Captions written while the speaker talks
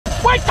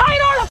We're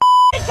tight on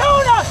a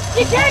tuna!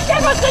 You can't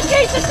give us the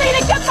decency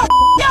to get the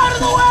out of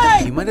the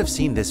way! You might have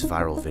seen this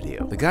viral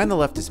video. The guy on the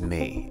left is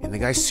me, and the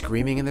guy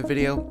screaming in the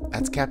video,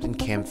 that's Captain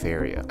Cam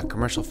Faria, a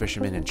commercial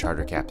fisherman and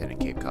charter captain in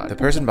Cape Cod. The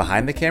person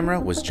behind the camera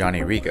was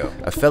Johnny Rico,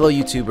 a fellow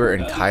YouTuber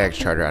and kayak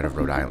charter out of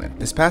Rhode Island.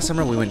 This past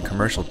summer we went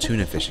commercial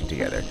tuna fishing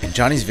together, and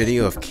Johnny's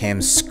video of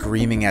Cam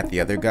screaming at the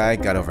other guy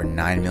got over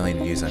 9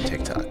 million views on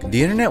TikTok.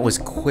 The internet was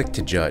quick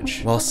to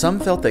judge. While some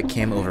felt that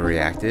Cam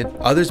overreacted,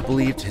 others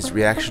believed his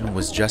reaction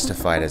was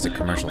justified as a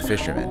commercial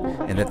fisherman,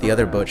 and that the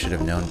other boat should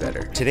have known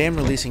better. Today I'm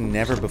releasing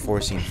never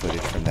before seen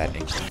footage from that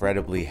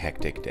incredibly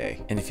hectic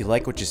day. And if you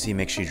like what you see,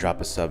 make sure you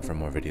drop a sub for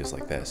more videos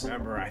like this.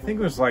 Remember, I think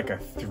it was like a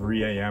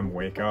 3 a.m.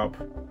 wake up,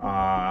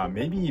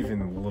 maybe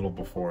even a little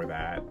before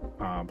that,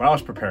 but I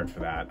was prepared for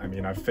that. I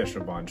mean, I've fished a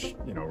bunch,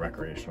 you know,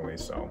 recreationally,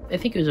 so. I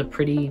think it was a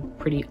pretty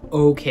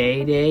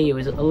okay day. It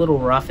was a little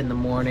rough in the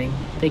morning.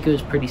 I think it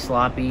was pretty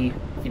sloppy,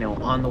 you know,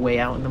 on the way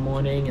out in the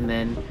morning, and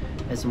then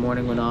as the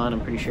morning went on, I'm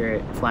pretty sure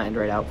it flattened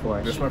right out for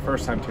us. This is my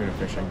first time tuna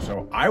fishing,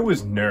 so I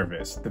was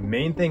nervous. The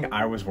main thing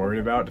I was worried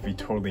about, to be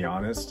totally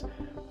honest,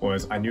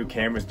 was I knew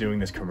Cam was doing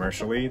this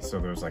commercially, so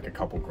there was like a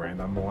couple grand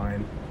on the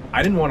line.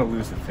 I didn't want to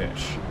lose the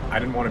fish. I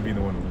didn't want to be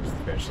the one to lose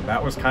the fish, so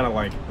that was kind of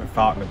like the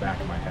thought in the back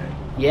of my head.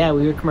 Yeah,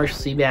 we were commercial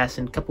sea bass,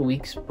 and a couple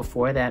weeks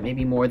before that,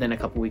 maybe more than a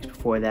couple weeks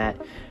before that,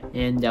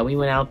 and we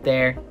went out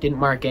there, didn't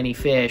mark any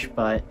fish,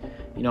 but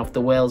you know, if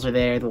the whales are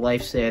there, the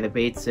life's there, the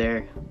bait's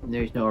there,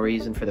 there's no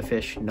reason for the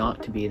fish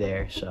not to be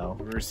there, so.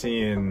 We were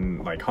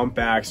seeing like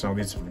humpbacks and all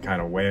these different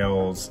kind of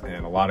whales,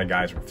 and a lot of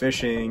guys were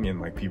fishing,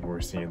 and like people were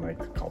seeing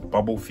like called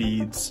bubble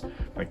feeds.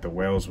 Like the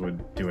whales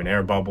would do an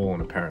air bubble,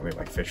 and apparently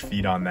like fish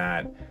feed on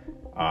that.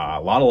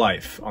 A lot of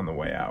life on the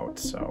way out,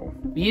 so.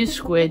 We used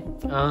squid.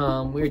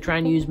 We were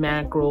trying to use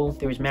mackerel.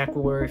 There was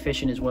mackerel we were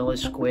fishing as well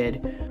as squid.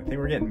 I think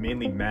we're getting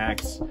mainly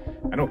max.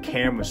 I know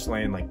Cam was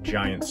slaying like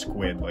giant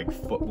squid, like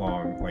foot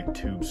long, like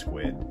tube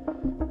squid.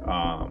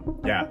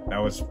 Yeah, that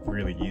was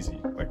really easy.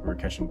 Like we were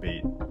catching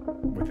bait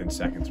within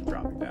seconds of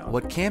dropping down.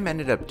 What Cam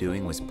ended up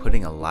doing was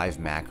putting a live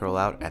mackerel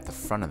out at the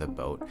front of the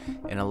boat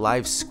and a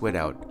live squid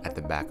out at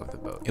the back of the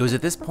boat. It was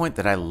at this point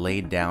that I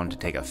laid down to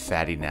take a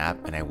fatty nap,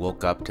 and I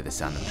woke up to the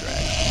sound of drag.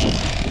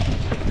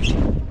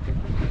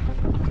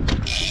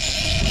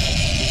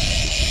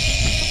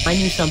 I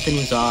knew something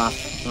was off.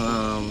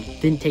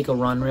 Didn't take a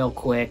run real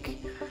quick.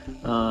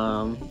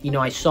 You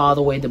know, I saw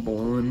the way the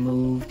balloon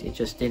moved. It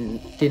just didn't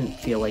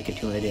feel like a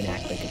tuna, didn't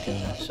act like a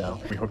tuna, so.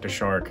 We hooked a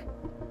shark,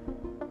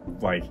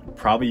 like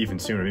probably even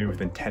sooner, maybe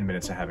within 10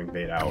 minutes of having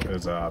bait out. It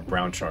was a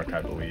brown shark,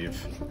 I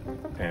believe.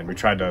 And I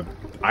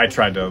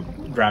tried to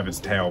grab its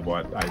tail,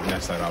 but I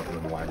messed that up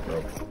and the line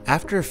broke.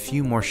 After a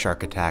few more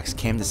shark attacks,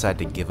 Cam decided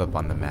to give up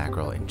on the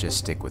mackerel and just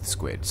stick with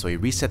squid. So he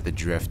reset the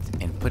drift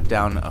and put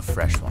down a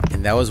fresh one.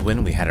 And that was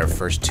when we had our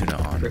first tuna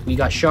on. We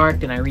got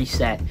sharked and I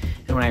reset.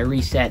 And when I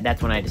reset,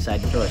 that's when I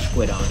decided to throw a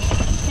squid on.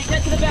 Take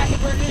that to the back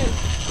and burn it in.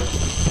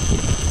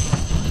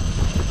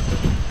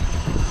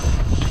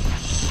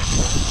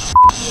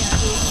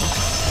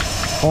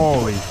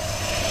 Holy shit.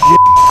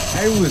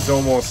 I was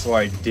almost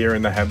like deer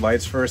in the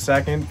headlights for a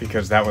second,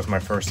 because that was my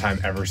first time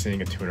ever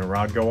seeing a tuna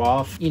rod go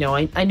off. You know,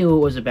 I knew it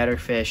was a better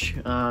fish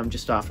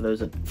just off of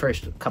those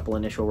first couple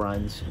initial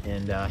runs,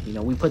 and you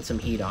know, we put some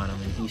heat on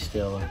him, and he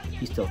still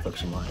took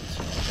some lines.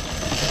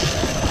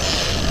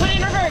 Put it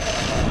in reverse.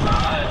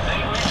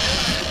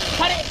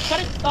 Cut it,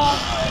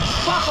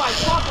 clockwise.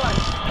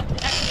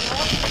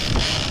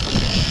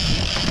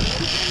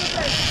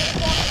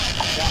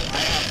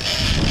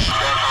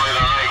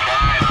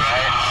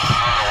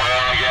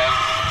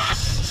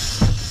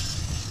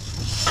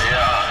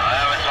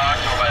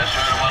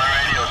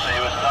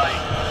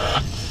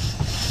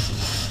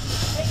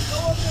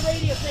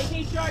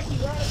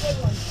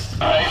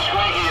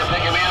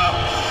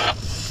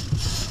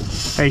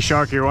 Hey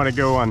Sharky, you want to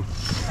go on?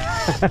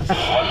 What's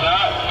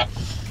that?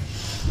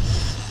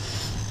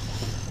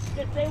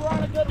 Just say we're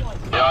on a good one.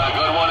 Yeah, on a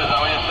good one, is that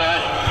what you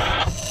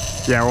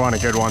said? Yeah, we're on a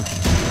good one.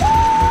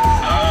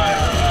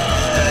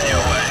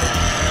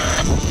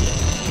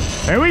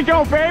 Here we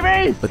go,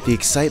 baby! But the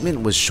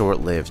excitement was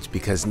short-lived,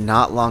 because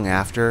not long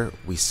after,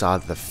 we saw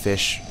the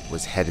fish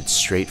was headed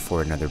straight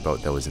for another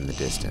boat that was in the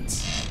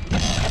distance.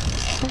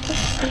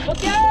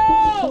 Look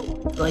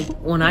out! Like,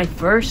 when I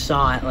first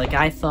saw it, like,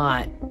 I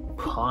thought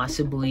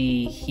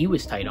possibly he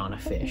was tight on a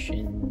fish,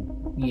 and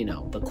you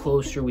know, the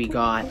closer we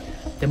got,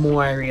 the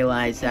more I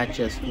realized that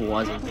just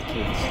wasn't the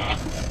case.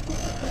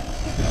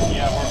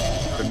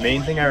 The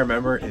main thing I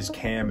remember is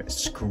Cam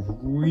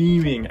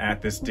screaming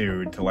at this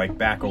dude to like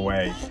back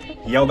away.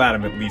 He yelled at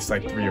him at least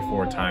like 3 or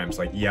 4 times,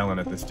 like yelling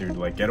at this dude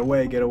like, get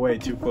away,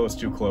 too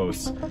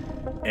close.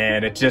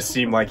 And it just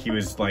seemed like he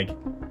was like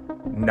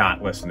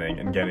not listening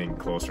and getting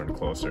closer and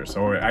closer.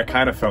 So I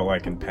kind of felt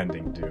like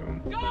impending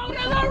doom. Go to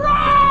the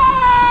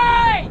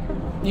right!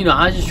 You know,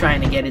 I was just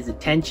trying to get his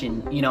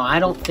attention. You know, I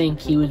don't think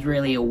he was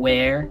really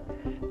aware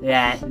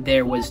that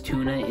there was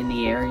tuna in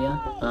the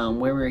area.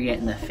 Where we were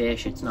getting the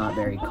fish, it's not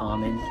very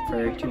common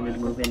for tuna to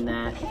move in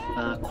that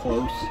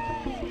close.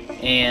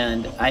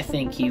 And I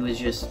think he was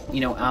just,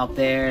 you know, out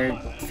there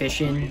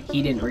fishing.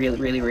 He didn't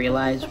really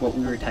realize what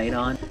we were tight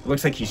on. It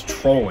looks like he's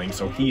trolling,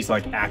 so he's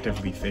like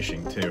actively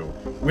fishing too.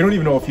 We don't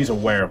even know if he's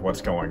aware of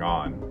what's going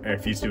on,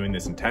 if he's doing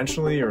this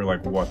intentionally or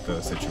like what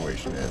the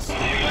situation is.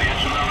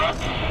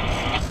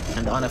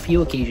 And on a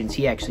few occasions,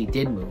 he actually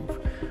did move.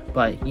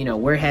 But, you know,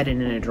 we're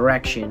headed in a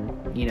direction,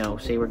 you know,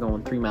 say we're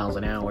going 3 miles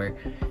an hour,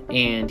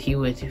 and he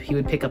would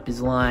pick up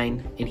his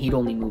line, and he'd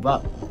only move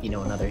up, you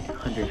know, another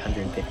 100,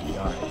 150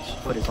 yards,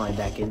 put his line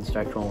back in,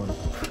 start trolling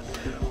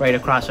right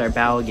across our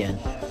bow again.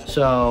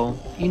 So,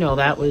 you know,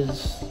 that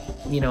was,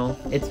 you know,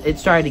 it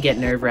started to get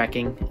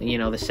nerve-wracking, you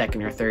know, the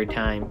second or third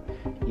time,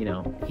 you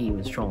know, he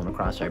was trolling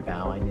across our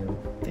bow. I knew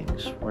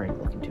things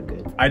weren't looking too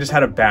good. I just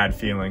had a bad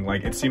feeling.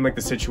 Like, it seemed like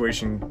the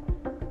situation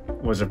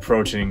was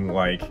approaching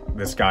like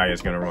this guy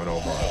is gonna run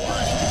over our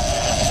line.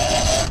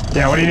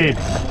 Yeah, what do you need?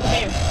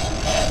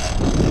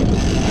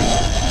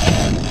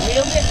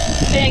 Reel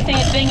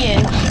this thing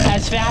in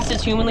as fast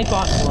as humanly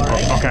possible,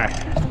 alright? Okay.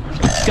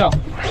 Let's go.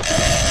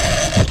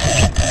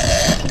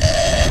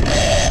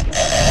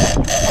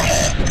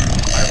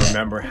 I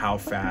remember how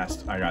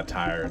fast I got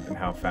tired and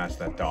how fast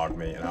that dogged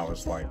me, and I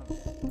was like,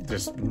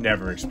 just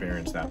never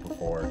experienced that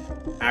before.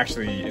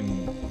 Actually,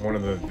 in one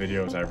of the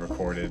videos I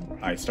recorded,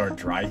 I start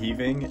dry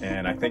heaving,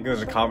 and I think it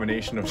was a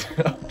combination of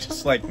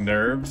just like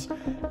nerves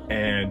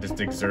and just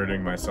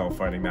exerting myself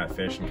fighting that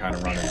fish and kind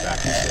of running back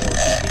and forth.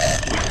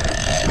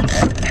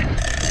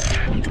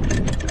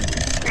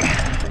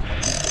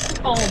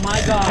 Oh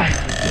my god.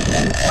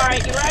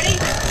 Alright, you ready?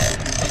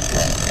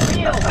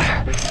 Reel.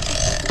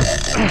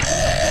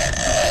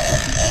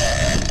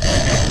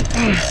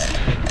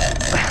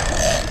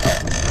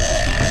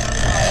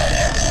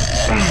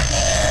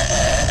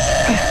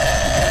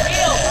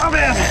 Oh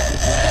man!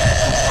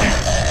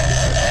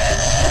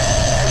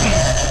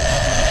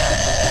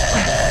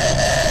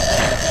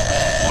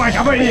 Mike,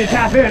 I'm gonna need to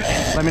tap in.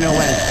 Let me know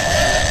when.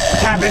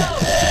 Tap in.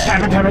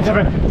 Tap in, tap in, tap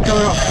in. Go,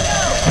 go.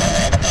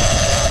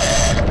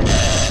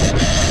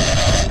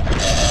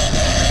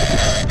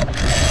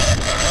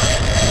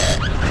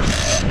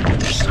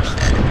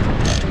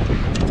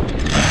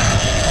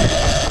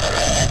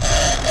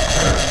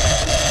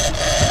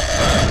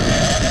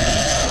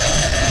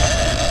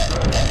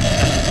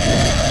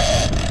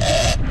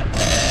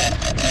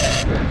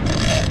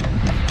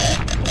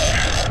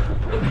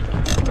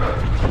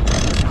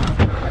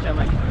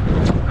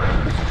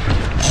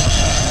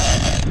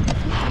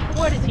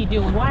 What is he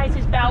doing? Why is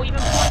his bow even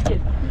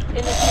pointed in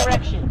this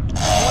direction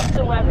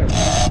whatsoever?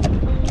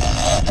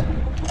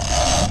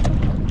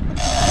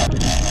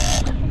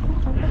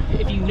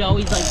 If you know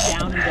he's like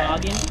down and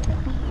dogging,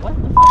 what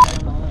the f***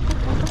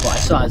 Well, I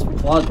saw his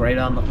plug right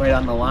on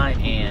the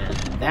line, and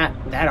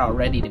that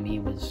already to me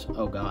was,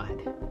 oh god,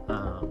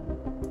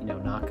 you know,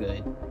 not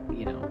good.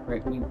 You know,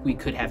 right, we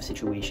could have a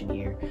situation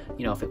here.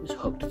 You know, if it was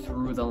hooked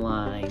through the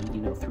line,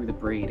 you know, through the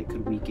braid, it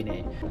could weaken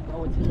it.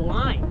 Oh, it's his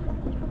line.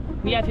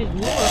 We have his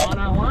lure on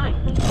our line.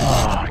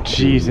 Oh,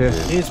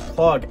 Jesus. His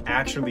plug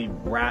actually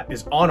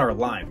is on our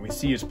line. We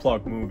see his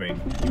plug moving.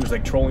 He was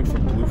like trolling for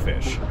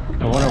bluefish.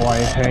 I wonder why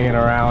he's hanging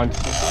around.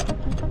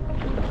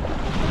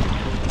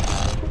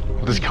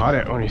 We'll just cut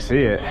it when you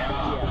see it.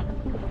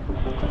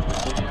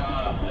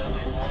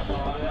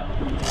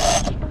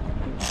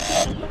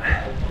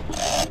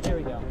 There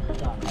we go.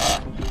 Stop.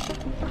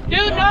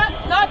 Dude,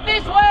 not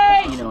this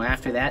way! You know,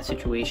 after that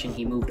situation,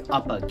 he moved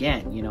up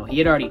again. You know, he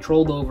had already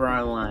trolled over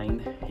our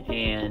line,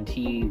 and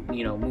he,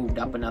 you know, moved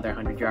up another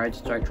 100 yards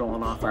and started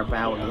trolling off our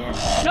bow again.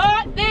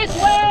 Not this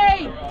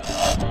way!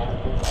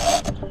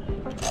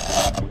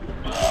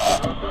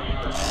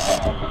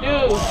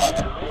 Dude,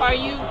 are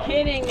you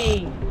kidding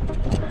me?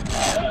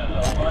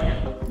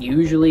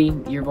 Usually,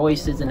 your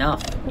voice is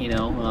enough, you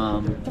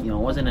know. It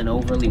wasn't an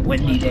overly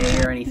windy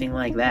day or anything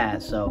like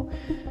that, so,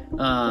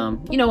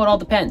 you know, it all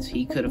depends.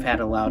 He could have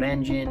had a loud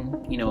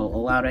engine, you know, a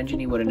loud engine,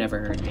 he would have never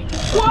heard me.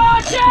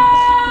 Watch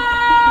out!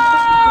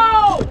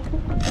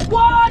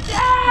 Watch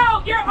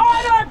out! You're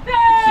on our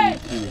fish!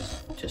 He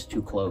was just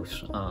too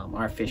close.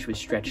 Our fish was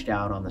stretched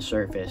out on the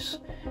surface,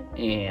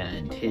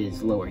 and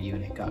his lower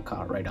unit got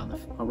caught right on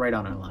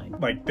our line.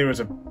 Like, there was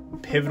a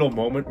pivotal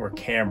moment where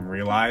Cam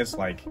realized,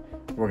 like,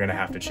 we're gonna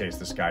have to chase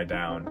this guy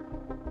down,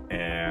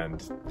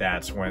 and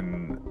that's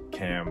when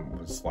Cam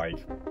was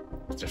like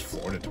just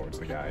floored it towards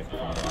the guy.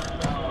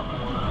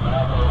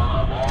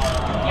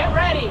 Get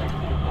ready!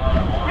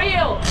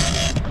 Reel!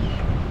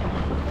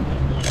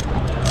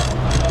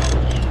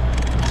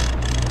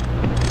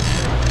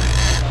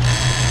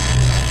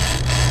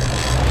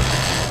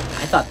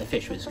 I thought the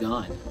fish was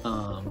gone.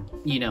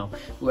 You know,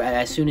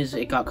 as soon as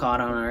it got caught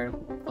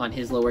on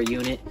his lower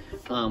unit,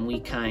 we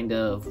kind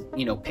of,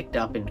 you know, picked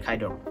up and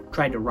kind of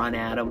tried to run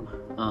at him,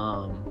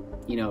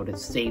 you know, to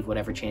save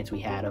whatever chance we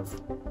had of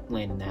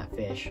landing that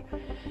fish.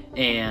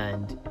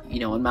 And, you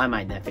know, in my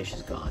mind, that fish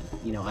is gone.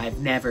 You know, I've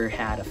never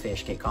had a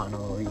fish get caught in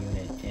a lower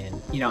unit,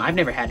 and, you know, I've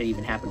never had it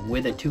even happen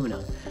with a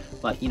tuna,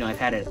 But, you know, I've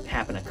had it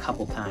happen a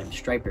couple times,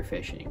 striper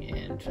fishing,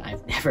 and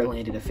I've never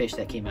landed a fish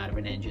that came out of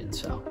an engine,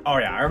 so. Oh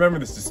yeah, I remember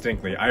this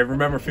distinctly. I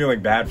remember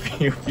feeling bad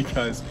for you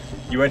because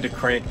you had to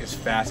crank as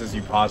fast as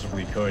you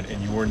possibly could,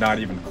 and you were not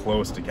even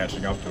close to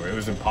catching up to it. It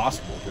was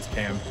impossible because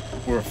Cam,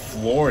 we were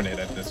flooring it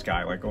at this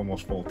guy, like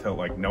almost full tilt.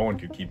 Like no one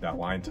could keep that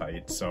line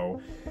tight.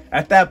 So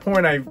at that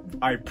point, I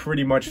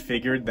pretty much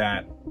figured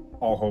that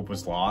all hope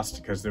was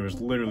lost because there was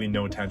literally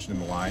no tension in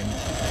the line.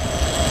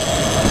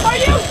 Are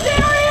you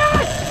serious?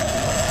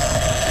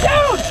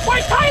 Dude,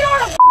 we're tight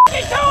on a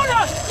f***ing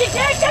tuna! You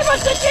can't give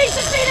us the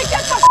decency to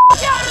get the f***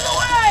 out of the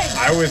way!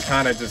 I was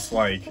kind of just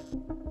like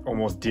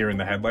almost deer in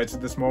the headlights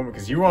at this moment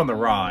because you were on the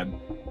rod.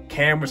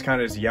 Cam was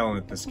kind of just yelling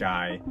at this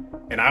guy,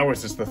 and I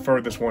was just the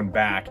furthest one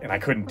back, and I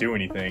couldn't do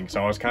anything.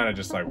 So I was kind of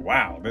just like,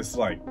 wow, this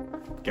like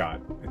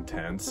got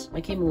intense.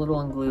 I came a little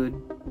unglued,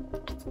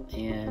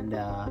 and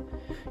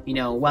you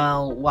know,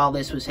 while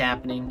this was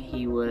happening,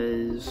 he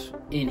was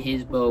in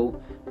his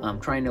boat,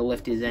 trying to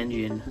lift his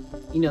engine.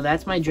 You know,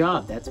 that's my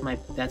job. That's my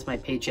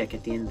paycheck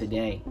at the end of the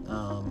day,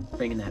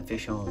 bringing that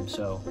fish home.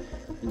 So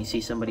when you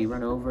see somebody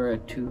run over a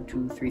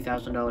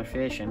 $3,000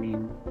 fish, I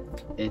mean,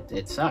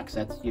 it sucks.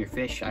 That's your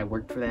fish. I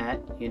worked for that.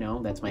 You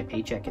know, that's my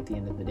paycheck at the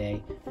end of the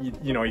day.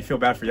 You know, you feel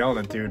bad for yelling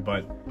at dude,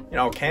 but you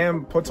know,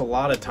 Cam puts a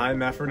lot of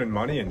time, effort, and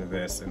money into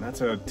this, and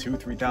that's a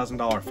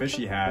 $2,000-3,000 fish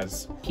he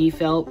has. He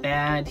felt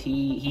bad. He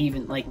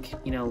even, like,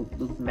 you know,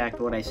 looking back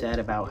to what I said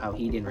about how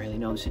he didn't really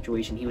know the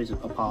situation, he was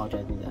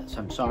apologizing that, so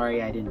I'm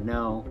sorry, I didn't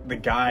know. The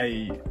guy,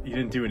 he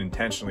didn't do it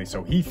intentionally,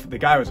 so the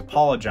guy was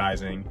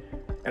apologizing,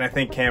 and I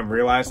think Cam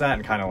realized that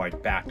and kind of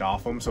like backed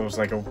off him. So it was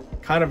like a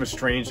kind of a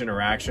strange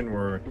interaction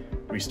where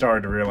we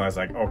started to realize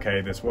like,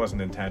 okay, this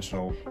wasn't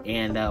intentional.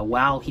 And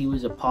while he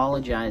was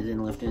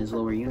apologizing, lifting his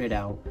lower unit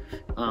out,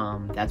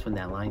 that's when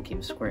that line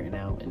came squirting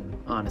out. And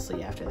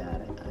honestly, after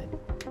that, I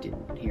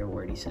didn't hear a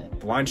word he said.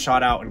 The line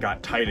shot out and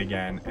got tight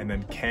again, and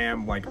then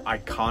Cam like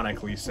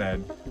iconically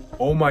said,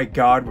 "Oh my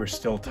God, we're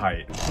still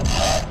tight."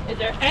 Is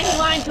there any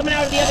line coming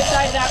out of the other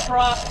side of that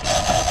prop?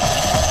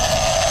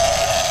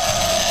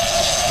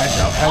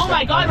 Oh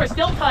my God, we're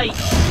still tight.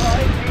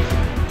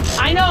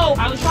 I know,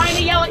 I was trying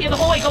to yell at you the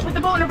whole way. Go put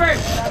the boat in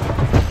reverse.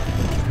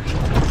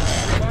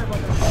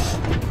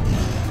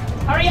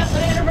 Hurry up,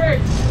 put it in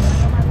reverse.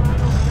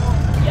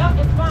 Yep,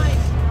 it's fine.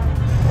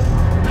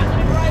 I'm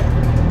gonna drive.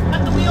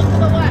 Cut the wheel to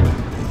the left.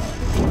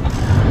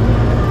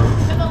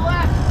 To the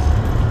left.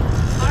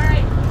 All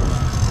right,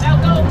 now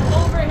go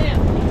over him.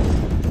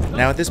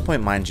 Now at this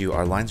point, mind you,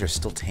 our lines are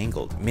still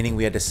tangled, meaning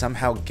we had to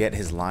somehow get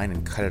his line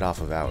and cut it off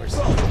of ours.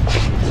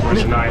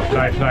 Nice.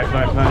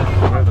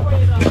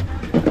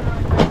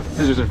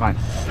 Scissors are fine.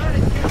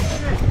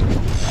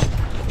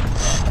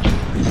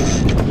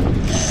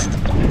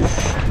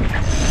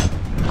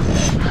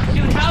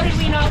 Dude, how did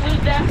we not lose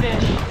that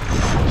fish?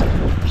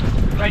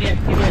 Right here,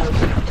 give me those.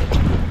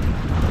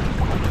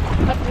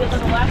 Cut the wheel to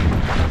the left.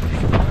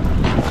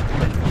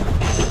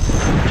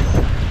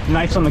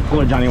 Knife's on the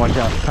cooler, Johnny, watch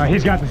out.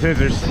 He's got the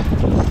scissors.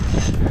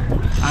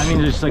 I mean,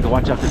 just like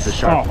watch out if it's a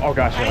shark. Oh,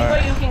 gotcha.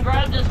 Anybody who can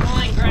grab this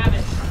line, grab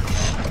it.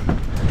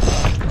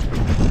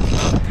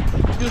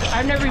 Dude,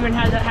 I've never even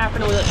had that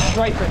happen with a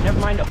striper, never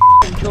mind a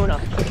f***ing tuna.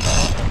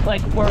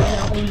 Like, we're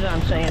gonna lose it,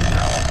 I'm saying.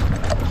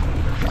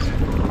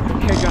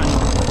 Here, Johnny.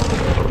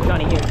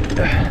 Johnny, here.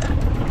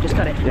 Just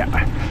cut it. Yeah.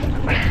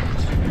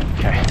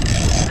 Okay.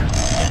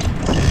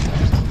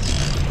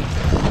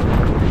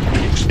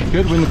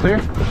 Good, we're in the clear?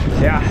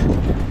 Yeah.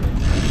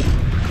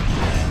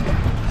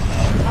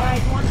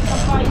 Alright, who wants to come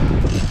fight?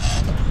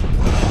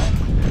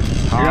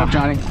 You're up,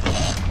 Johnny.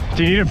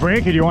 Do you need a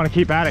break or do you want to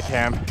keep at it,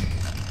 Cam? I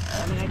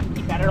mean, I can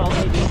keep at it all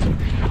day,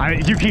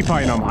 dude. You keep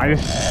fighting him.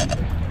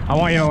 I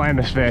want you to land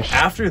this fish.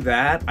 After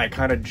that, I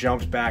kind of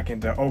jumped back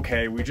into,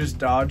 okay, we just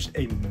dodged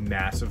a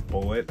massive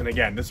bullet. And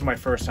again, this is my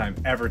first time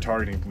ever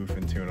targeting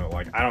bluefin tuna.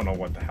 Like, I don't know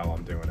what the hell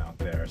I'm doing out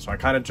there. So I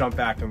kind of jumped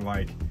back and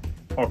like,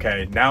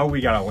 okay, now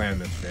we gotta land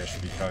this fish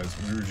because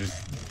we were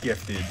just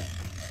gifted,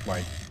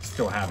 like,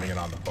 still having it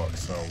on the hook.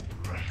 So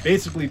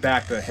basically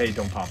back to, hey,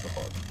 don't pop the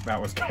hook.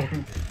 That was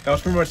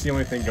pretty much the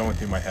only thing going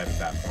through my head at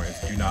that point, is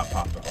do not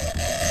pop the hook.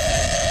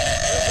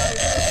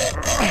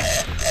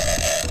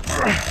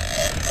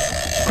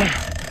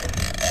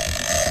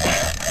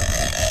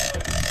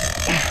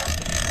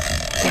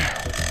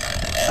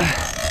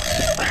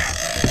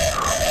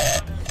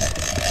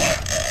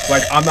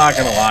 Like, I'm not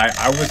gonna lie,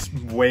 I was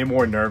way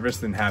more nervous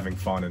than having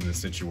fun in this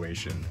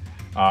situation.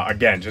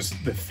 Again, just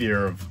the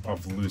fear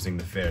of losing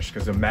the fish.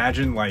 Because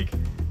imagine, like,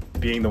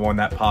 being the one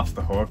that pops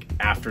the hook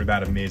after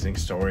that amazing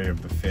story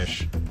of the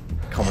fish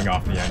coming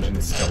off the engine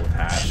still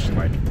attached.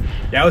 Like,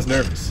 yeah, I was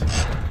nervous.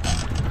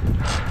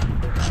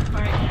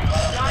 Alright,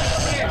 Johnny,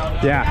 come here.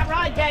 Yeah. That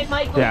rod bent,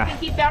 Michael. Yeah. You can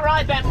keep that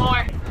rod bent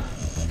more.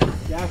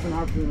 Gas and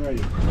harpoon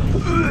ready.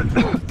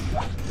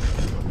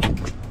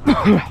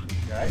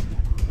 Okay.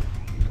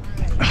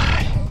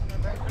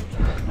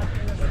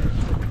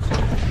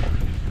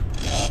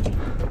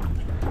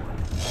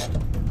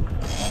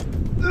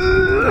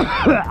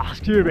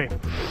 Excuse me.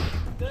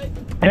 Good?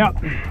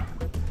 Yep.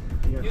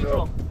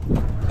 Neutral.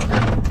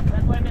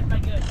 That's what I meant by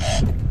good.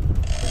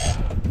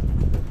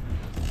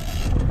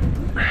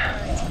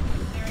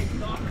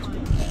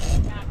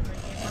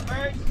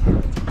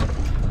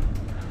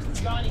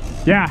 Johnny.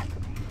 Yeah.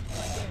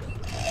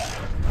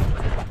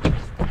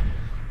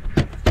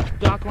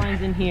 Dock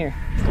line's in here.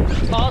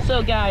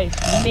 Also, guys,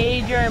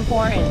 major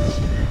importance.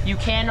 You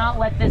cannot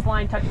let this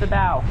line touch the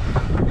bow.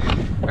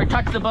 Or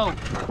touch the boat.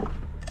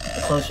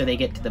 The closer they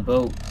get to the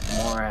boat,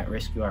 the more at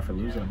risk you are for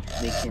losing them.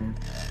 They can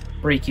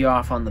break you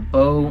off on the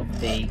boat.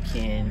 They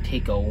can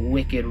take a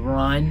wicked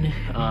run.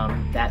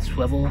 That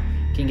swivel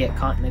can get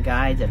caught in the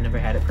guides. I've never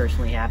had it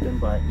personally happen,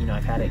 but you know,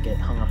 I've had it get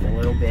hung up a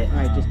little bit. All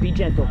right, just be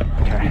gentle.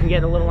 You can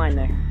get a little line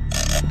there.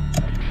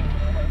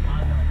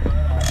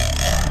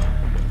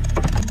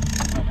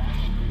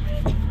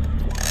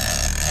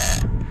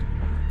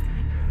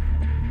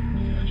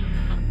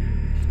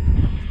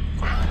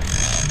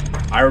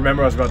 I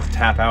remember I was about to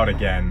tap out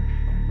again,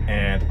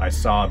 and I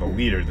saw the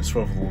leader, the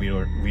swivel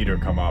leader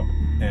come up,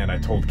 and I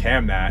told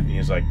Cam that, and he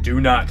was like, do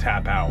not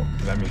tap out,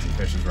 because that means the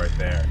fish is right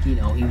there. You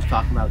know, he was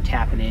talking about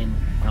tapping in,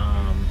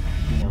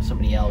 you know,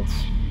 somebody else,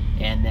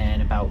 and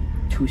then about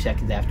 2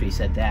 seconds after he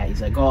said that,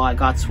 he's like, oh, I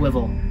got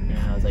swivel, and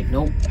I was like,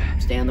 nope,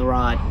 stay on the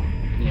rod,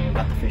 you know, we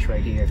got the fish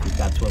right here if you've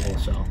got swivel,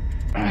 so.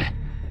 Tap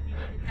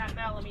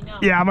out, let me know.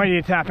 Yeah, I might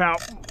need to tap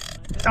out.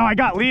 Oh, I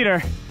got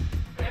leader.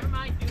 Never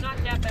mind, do not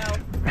tap out.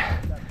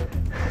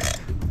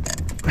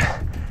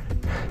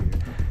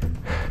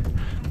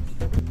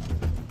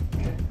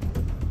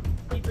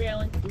 Keep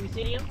reeling. Do we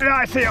see him? Yeah,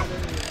 I see him.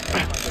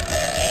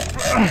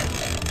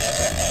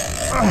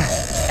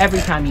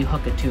 Every time you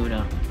hook a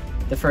tuna,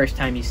 the first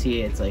time you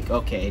see it, it's like,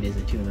 okay, it is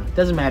a tuna. It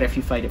doesn't matter if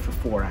you fight it for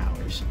 4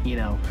 hours, you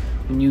know.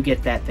 When you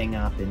get that thing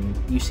up and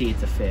you see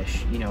it's a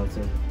fish, you know,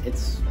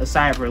 it's a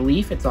sigh of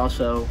relief. It's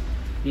also,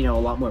 you know,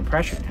 a lot more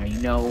pressure now. You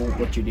know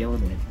what you're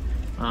dealing with.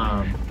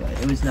 But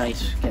it was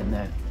nice getting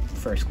that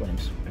first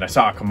glimpse. And I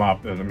saw it come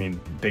up. I mean,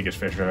 biggest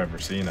fish I've ever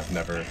seen. I've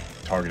never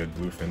targeted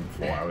bluefin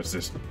before. I was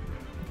just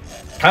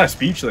kind of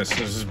speechless.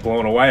 I was just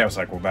blown away. I was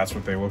like, well, that's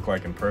what they look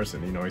like in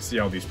person. You know, you see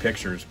all these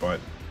pictures, but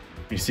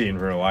you see it in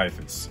real life,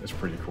 it's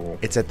pretty cool.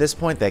 It's at this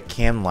point that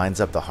Cam lines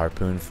up the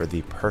harpoon for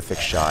the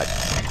perfect shot,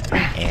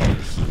 and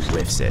he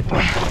whiffs it.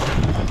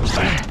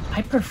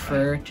 I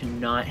prefer to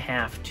not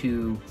have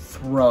to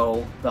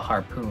throw the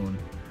harpoon.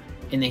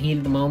 In the heat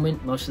of the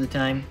moment, most of the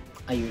time,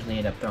 I usually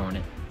end up throwing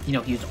it. You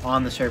know, he was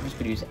on the surface,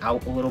 but he was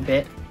out a little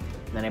bit.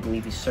 And then I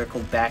believe he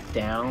circled back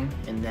down,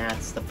 and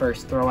that's the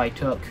first throw I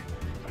took.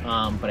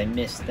 But I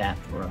missed that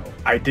throw.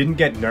 I didn't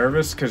get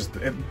nervous because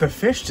the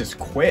fish just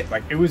quit.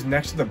 Like, it was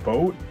next to the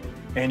boat.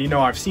 And, you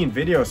know, I've seen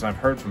videos and I've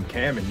heard from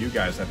Cam and you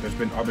guys that there's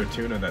been other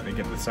tuna that they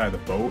get to the side of the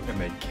boat and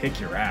they kick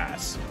your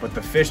ass. But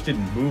the fish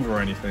didn't move or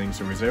anything,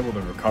 so he was able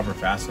to recover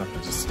fast enough to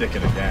just stick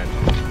it again.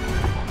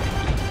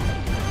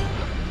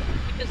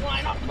 Keep this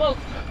line off the boat.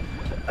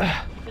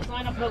 This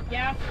line off the boat,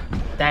 yeah?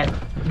 That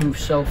moves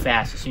so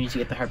fast as soon as you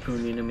get the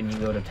harpoon in him and you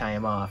go to tie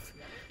him off.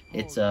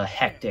 It's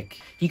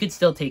hectic. He could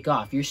still take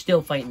off. You're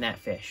still fighting that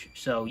fish.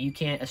 So you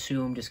can't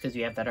assume just because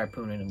you have that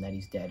harpoon in him that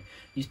he's dead.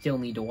 You still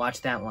need to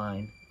watch that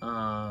line.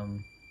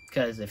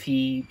 Because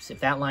if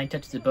that line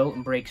touches the boat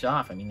and breaks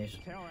off, I mean, there's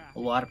a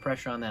lot of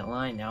pressure on that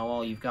line. Now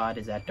all you've got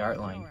is that dart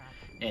line.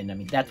 And I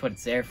mean, that's what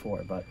it's there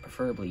for, but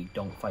preferably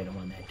don't fight him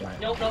on that dart.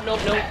 Nope. Give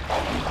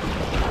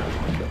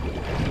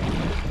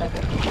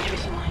me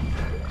some line.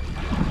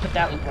 Put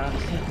that loop on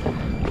his head.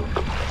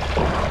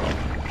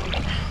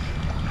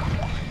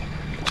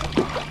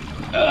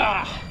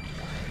 Ugh.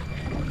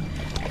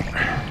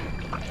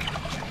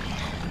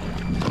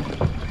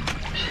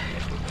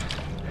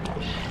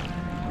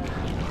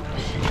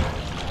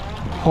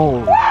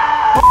 Holy.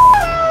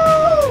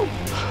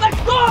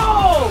 Let's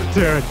go!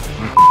 Dude.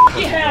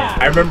 Yeah!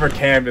 I remember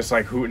Cam just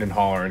like hooting and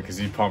hollering because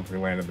he pumped we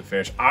landed the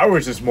fish. I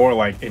was just more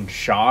like in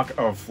shock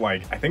of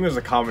like, I think it was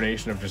a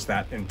combination of just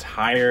that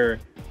entire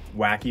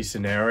wacky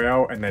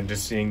scenario and then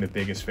just seeing the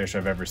biggest fish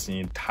I've ever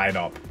seen tied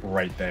up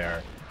right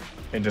there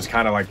and just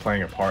kind of like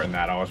playing a part in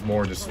that. I was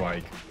more just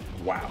like,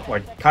 wow,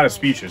 like kind of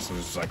speechless. It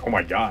was just like, oh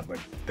my God,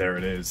 like there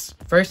it is.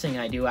 First thing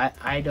I do,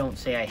 I don't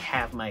say I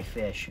have my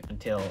fish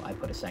until I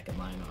put a second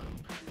line on them.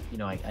 You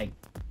know, I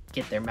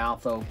get their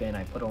mouth open,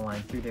 I put a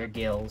line through their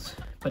gills,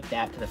 put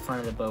that to the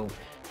front of the boat.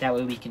 That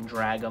way we can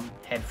drag them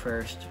head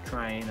first,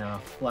 try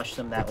and flush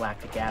some of that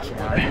lactic acid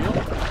out.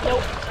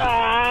 Nope.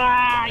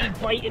 Ah, you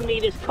biting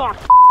me, this cock.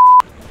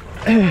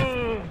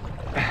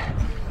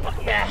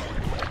 Yeah.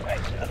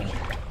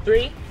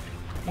 3.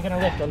 You're gonna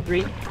lift on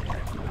 3, 2,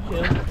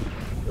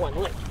 1,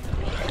 lift.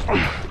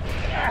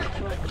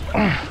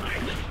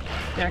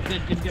 Yeah,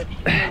 good.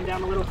 Bring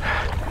down a little.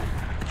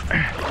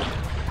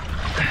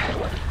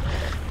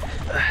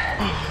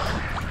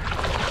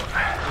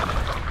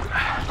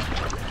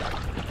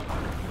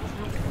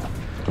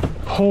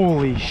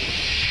 Holy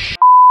sh.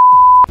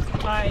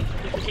 Alright,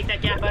 you can take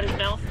that gap out of his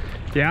mouth.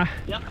 Yeah?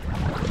 Yep.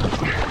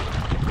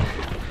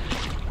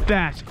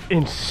 That's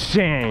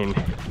insane.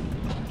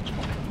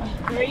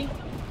 3,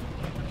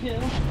 2,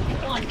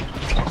 1.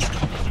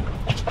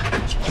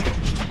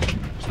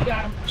 You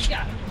got him.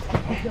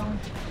 Keep going.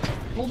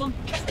 Hold them.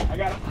 I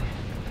got him.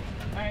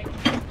 All right.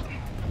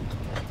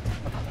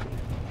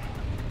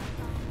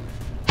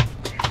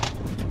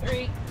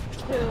 3,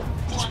 2,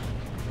 1.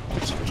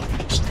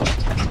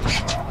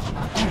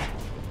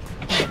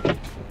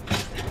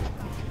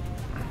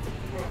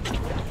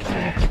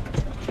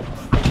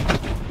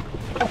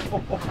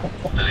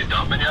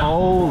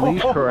 Holy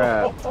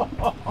crap.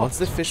 Once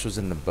the fish was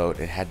in the boat,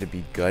 it had to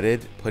be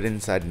gutted, put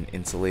inside an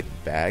insulated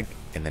bag,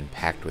 and then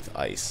packed with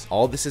ice.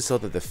 All this is so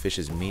that the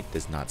fish's meat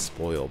does not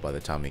spoil by the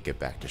time we get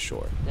back to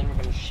shore. Then we're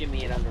going to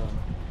shimmy it under them.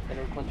 Then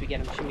once we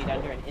get them shimmied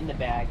under and in the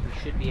bag, we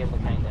should be able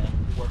to kind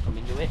of work them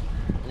into it.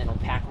 And then we'll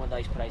pack them with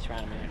ice, put ice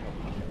around them, and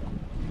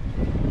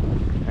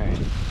Alright.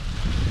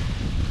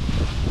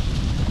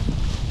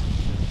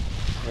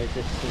 where's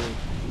this scene?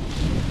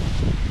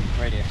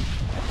 Right here.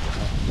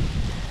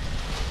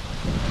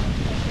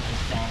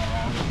 Down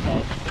around his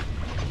head.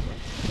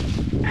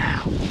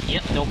 Ow.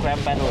 Yep, don't grab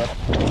him by the lip.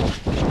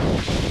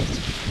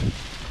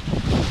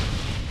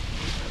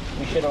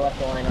 We should have left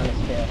the line on his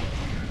tail.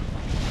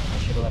 I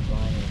should have left the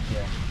line on his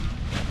tail.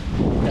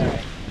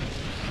 Alright.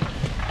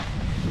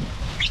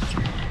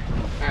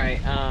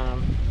 Alright,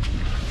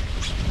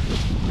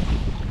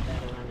 that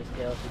around his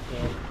tail if we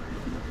can.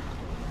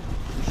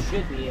 We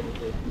should be able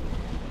to.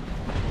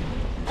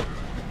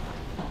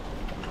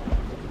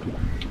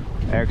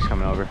 Eric's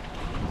coming over.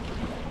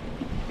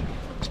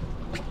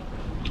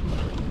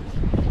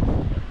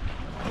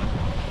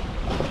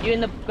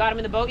 You got him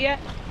in the boat yet?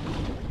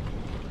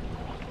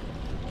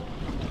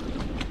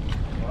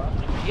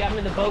 What? You got him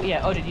in the boat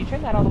yet? Oh, did you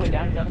turn that all the way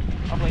down? Is that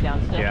all the way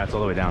down still? Yeah, it's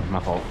all the way down. My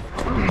fault.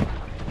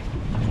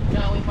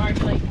 No, we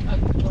marked like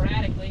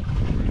sporadically.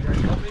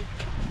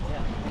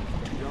 Yeah.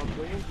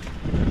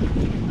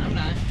 I'm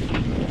not.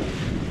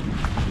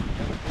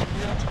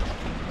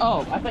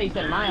 Oh, I thought you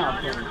said my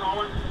option.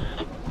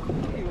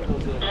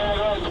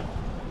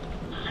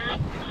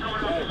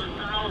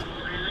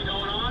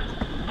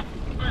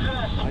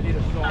 I need a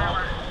store.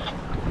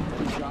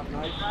 Drop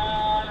knife. I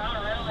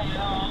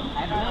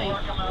have a knife.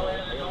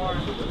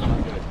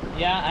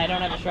 Yeah, I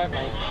don't have a sharp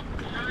knife.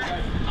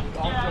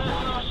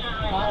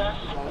 Huh?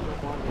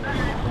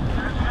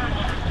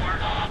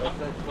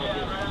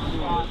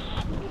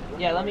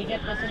 Yeah, let me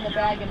get this in the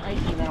bag and ice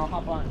and then I'll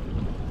hop on.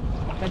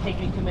 It's gonna take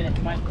me 2 minutes.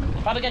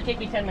 Probably gonna take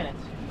me 10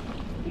 minutes.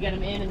 We get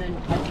them in and then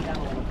ice them down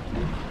a little.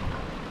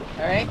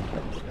 Alright?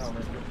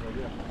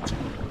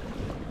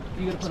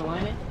 You gonna put a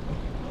line in?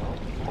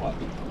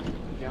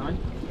 John?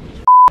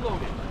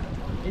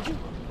 Is it?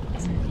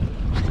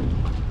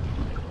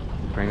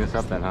 Bring this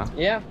up then, huh?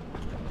 Yeah.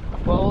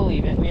 Well, we'll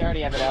leave it. We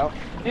already have it out.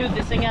 Dude,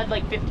 this thing had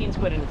like 15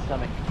 squid in its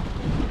stomach.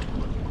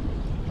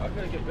 I'm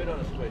gonna get bit on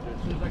a squid, dude.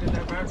 As soon as I get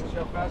that mark, see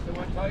how fast it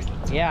went tight?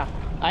 Yeah.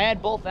 I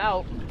had both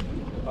out.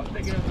 I was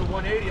thinking it was the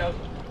 180. I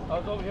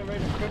was over here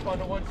ready to trip on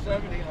the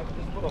 170. I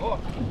just put a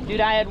hook.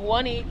 Dude, I had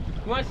 180.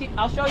 You wanna see?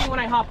 I'll show you when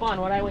I hop on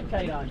what I went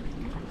tight on.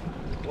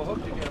 What hook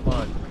did you get him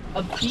on?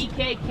 A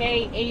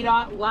BKK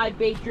 8-aught live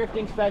bait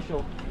drifting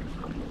special.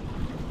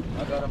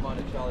 I got him on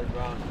a Charlie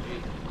Brown.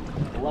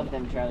 I love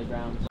them Charlie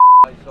Browns.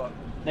 I saw it.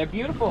 They're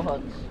beautiful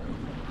hooks.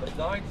 The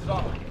 9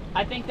 suck.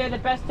 I think they're the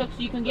best hooks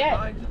you can The get.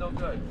 9's no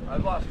good.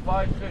 I've lost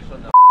 5 fish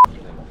on that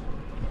thing.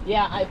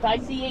 Yeah, if I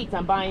see 8s,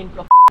 I'm buying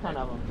a ton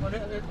of them. When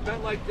it's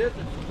been like this,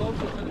 it's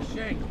closer to the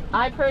shank.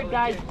 I've heard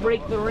guys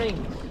break the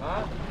rings.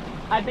 Huh?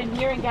 I've been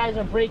hearing guys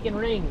are breaking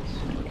rings.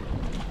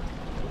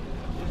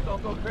 Just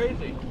don't go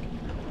crazy.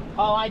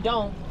 Oh, I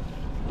don't.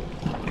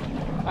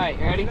 Alright,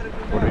 you ready?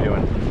 What are we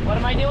doing? What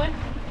am I doing?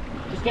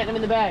 Just getting them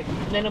in the bag.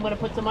 And then I'm going to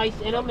put some ice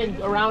in them and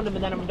around them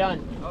and then I'm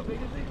done. How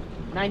big is he?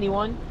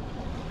 91.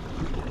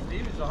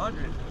 Steve is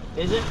 100.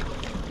 Is it?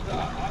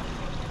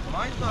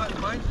 Mine's not.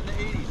 Mine's in the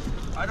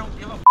 80s. I don't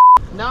give a f.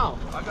 No.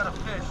 I got a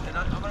fish, and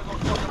I'm gonna go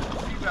fuck up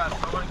some sea bass. I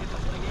want to get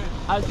this thing in.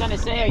 I was going to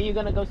say, are you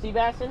going to go sea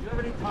bassing? Do you have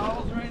any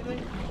towels or anything?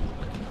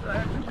 I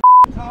have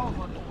 2 towels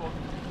on this boat.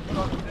 Put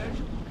on the fish.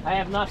 I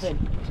have nothing.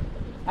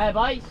 I have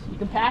ice. You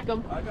can pack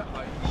them. I got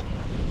ice.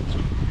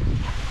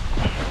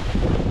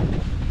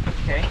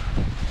 Okay.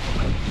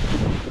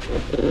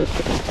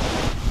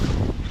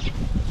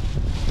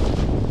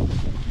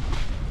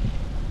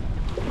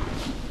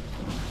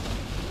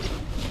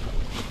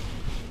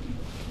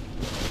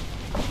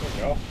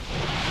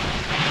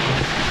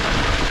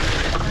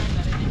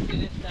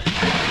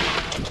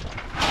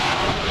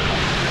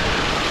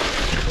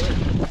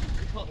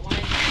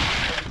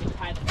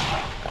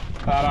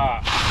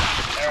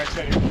 Eric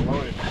said he was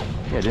loaded.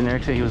 Yeah, didn't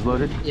Eric say he was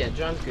loaded? Yeah,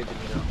 John's good to me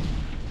now.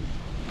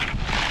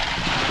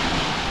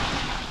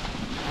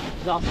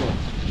 He's also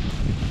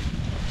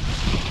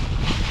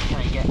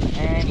trying to get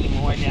any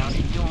more down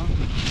into him.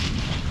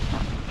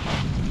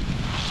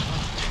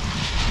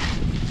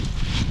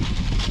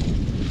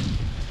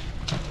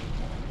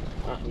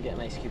 Oh, I'm getting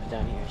ice cubes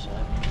down here, so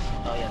that means...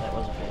 Oh yeah, that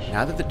was a fish.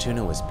 Now that the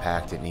tuna was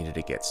packed, it needed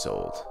to get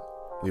sold.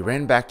 We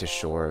ran back to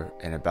shore,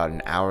 and about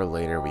an hour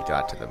later we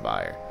got to the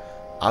buyer.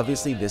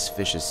 Obviously this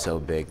fish is so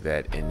big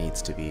that it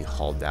needs to be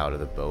hauled out of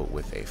the boat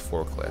with a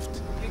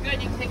forklift. You're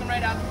good, you can take him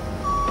right up.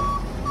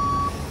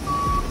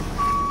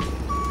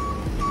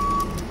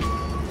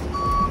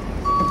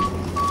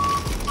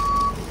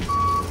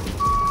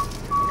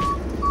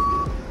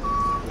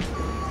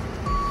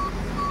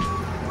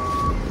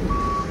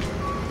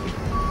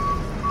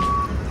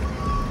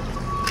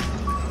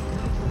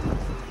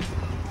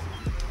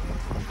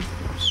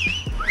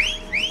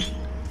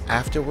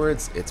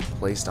 Afterwards, it's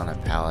placed on a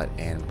pallet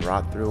and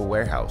brought through a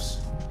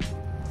warehouse.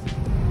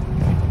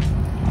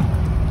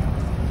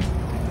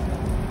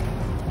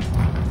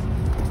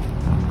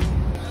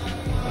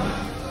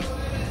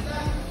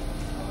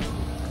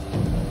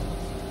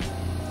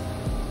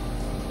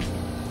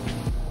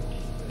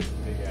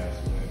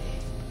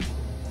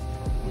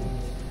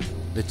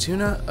 The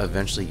tuna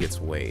eventually gets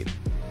weighed.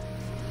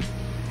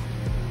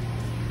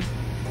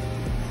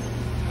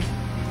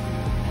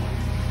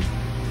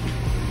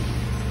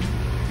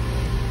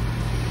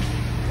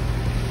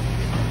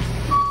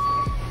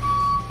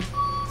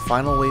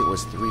 Final weight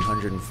was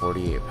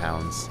 348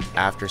 pounds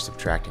after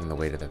subtracting the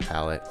weight of the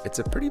pallet. It's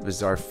a pretty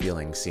bizarre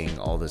feeling seeing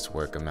all this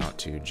work amount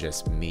to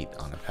just meat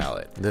on a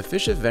pallet. The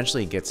fish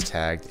eventually gets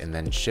tagged and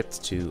then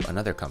shipped to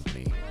another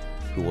company,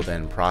 who will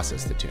then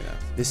process the tuna.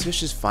 This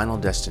fish's final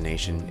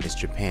destination is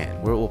Japan,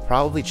 where it will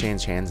probably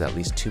change hands at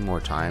least 2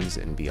 more times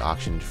and be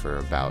auctioned for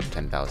about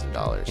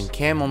 $10,000. And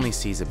Cam only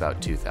sees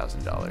about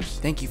 $2,000.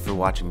 Thank you for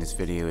watching this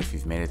video if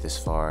you've made it this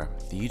far.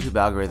 The YouTube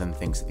algorithm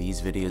thinks these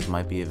videos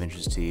might be of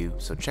interest to you,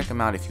 so check them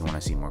out if you want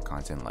to see more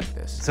content like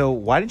this. So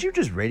why did you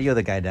just radio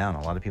the guy down?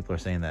 A lot of people are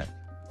saying that.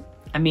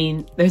 I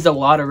mean, there's a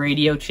lot of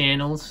radio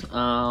channels.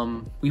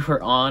 We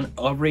were on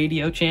a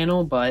radio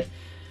channel, but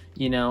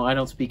you know, I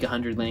don't speak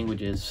 100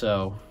 languages,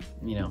 so,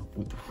 you know,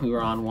 we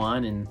were on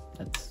one, and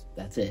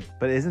that's it.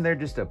 But isn't there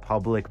just a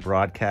public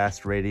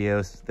broadcast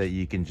radio that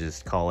you can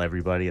just call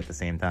everybody at the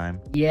same time?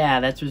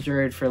 Yeah, that's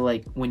reserved for,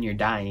 like, when you're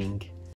dying.